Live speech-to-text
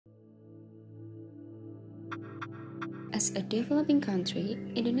As a developing country,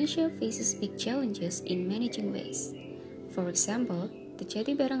 Indonesia faces big challenges in managing waste. For example, the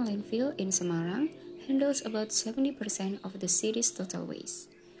Jatibarang landfill in Semarang handles about 70% of the city's total waste.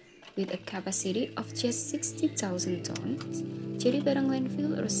 With a capacity of just 60,000 tons, Jatibarang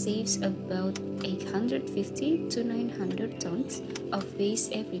landfill receives about 850 to 900 tons of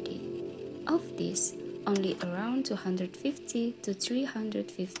waste every day. Of this, only around 250 to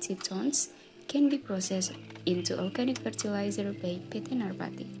 350 tons can be processed into organic fertilizer by PT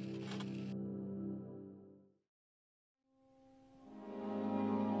Narpati.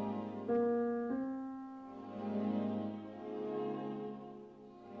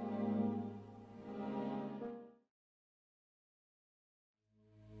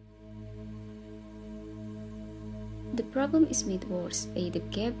 The problem is made worse by the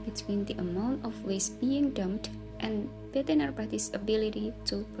gap between the amount of waste being dumped and PT Narpati's ability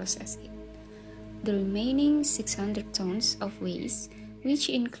to process it. The remaining 600 tons of waste, which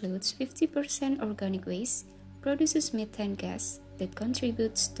includes 50% organic waste, produces methane gas that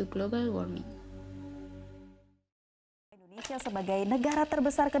contributes to global warming. Indonesia sebagai negara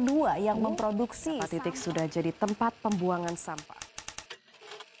terbesar kedua yang memproduksi titik sudah jadi tempat pembuangan sampah.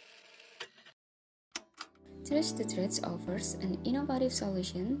 Trash to Threads offers an innovative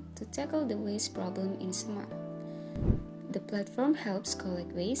solution to tackle the waste problem in Semarang. The platform helps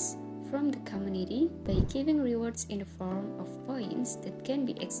collect waste from the community by giving rewards in the form of points that can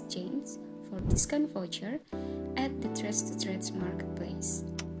be exchanged for discount voucher at the Trash to Threads marketplace.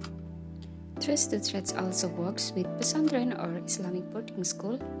 Trash to Threads also works with pesantren or Islamic boarding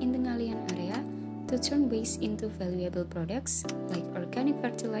school in the Ngalian area to turn waste into valuable products like organic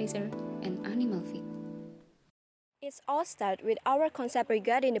fertilizer and animal feed. It all starts with our concept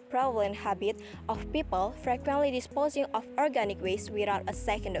regarding the prevalent habit of people frequently disposing of organic waste without a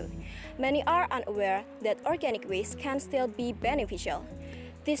second thought. Many are unaware that organic waste can still be beneficial.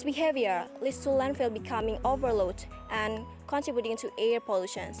 This behavior leads to landfill becoming overloaded and contributing to air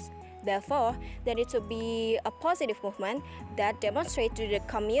pollution. Therefore, there needs to be a positive movement that demonstrates to the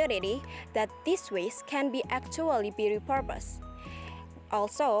community that this waste can be actually be repurposed.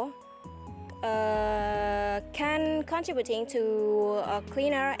 Also, can contributing to a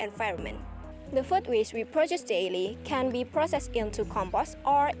cleaner environment. The food waste we produce daily can be processed into compost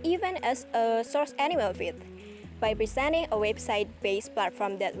or even as a source animal feed. By presenting a website-based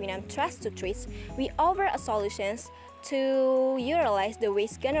platform that we name Trash to Treats, we offer a solutions to utilize the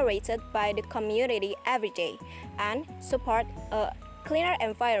waste generated by the community every day and support a cleaner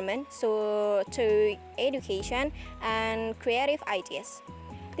environment through education and creative ideas.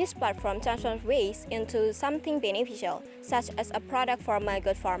 This platform transforms waste into something beneficial, such as a product for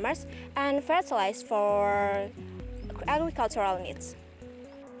good farmers and fertilizer for agricultural needs.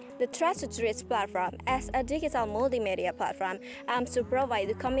 The Trash to Treats platform, as a digital multimedia platform, aims to provide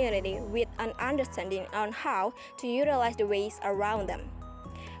the community with an understanding on how to utilize the waste around them.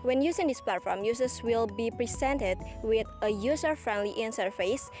 When using this platform, users will be presented with a user-friendly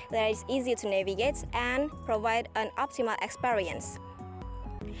interface that is easy to navigate and provide an optimal experience.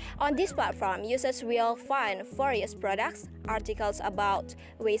 On this platform, users will find various products, articles about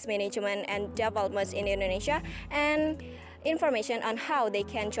waste management and development in Indonesia, and information on how they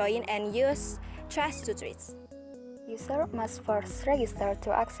can join and use Trash to Treats. User must first register to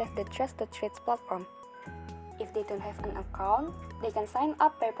access the Trash to Treats platform. If they don't have an account, they can sign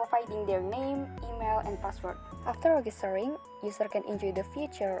up by providing their name, email, and password. After registering, user can enjoy the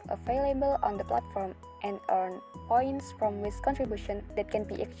feature available on the platform and earn points from waste contribution that can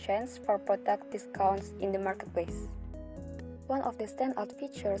be exchanged for product discounts in the marketplace. One of the standout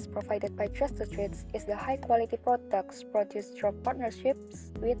features provided by Trash to Treats is the high-quality products produced through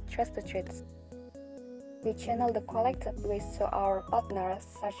partnerships with Trash to Treats. We channel the collected waste to our partners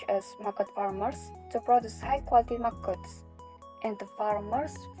such as market farmers to produce high-quality maggots and to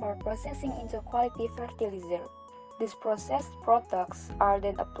farmers for processing into quality fertilizer. These processed products are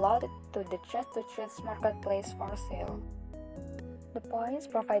then uploaded to the Trash to Treats marketplace for sale. The points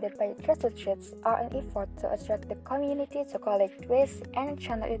provided by Trash to Treats are an effort to attract the community to collect waste and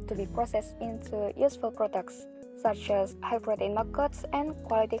channel it to be processed into useful products such as high-protein maggots and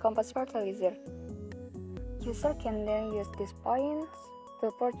quality compost fertilizer. User can then use these points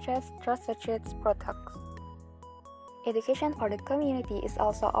to purchase Trash to Treats products. Education for the community is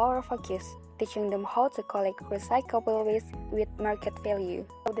also our focus, teaching them how to collect recyclable waste with market value.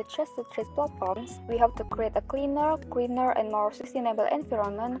 For the Trash to Treats platforms, we hope to create a cleaner, greener, and more sustainable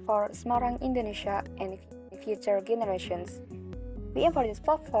environment for Semarang, Indonesia, and future generations. We aim for this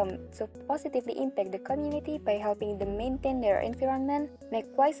platform to positively impact the community by helping them maintain their environment, make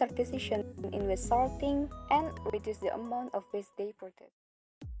wiser decisions in waste sorting, and reduce the amount of waste they produce.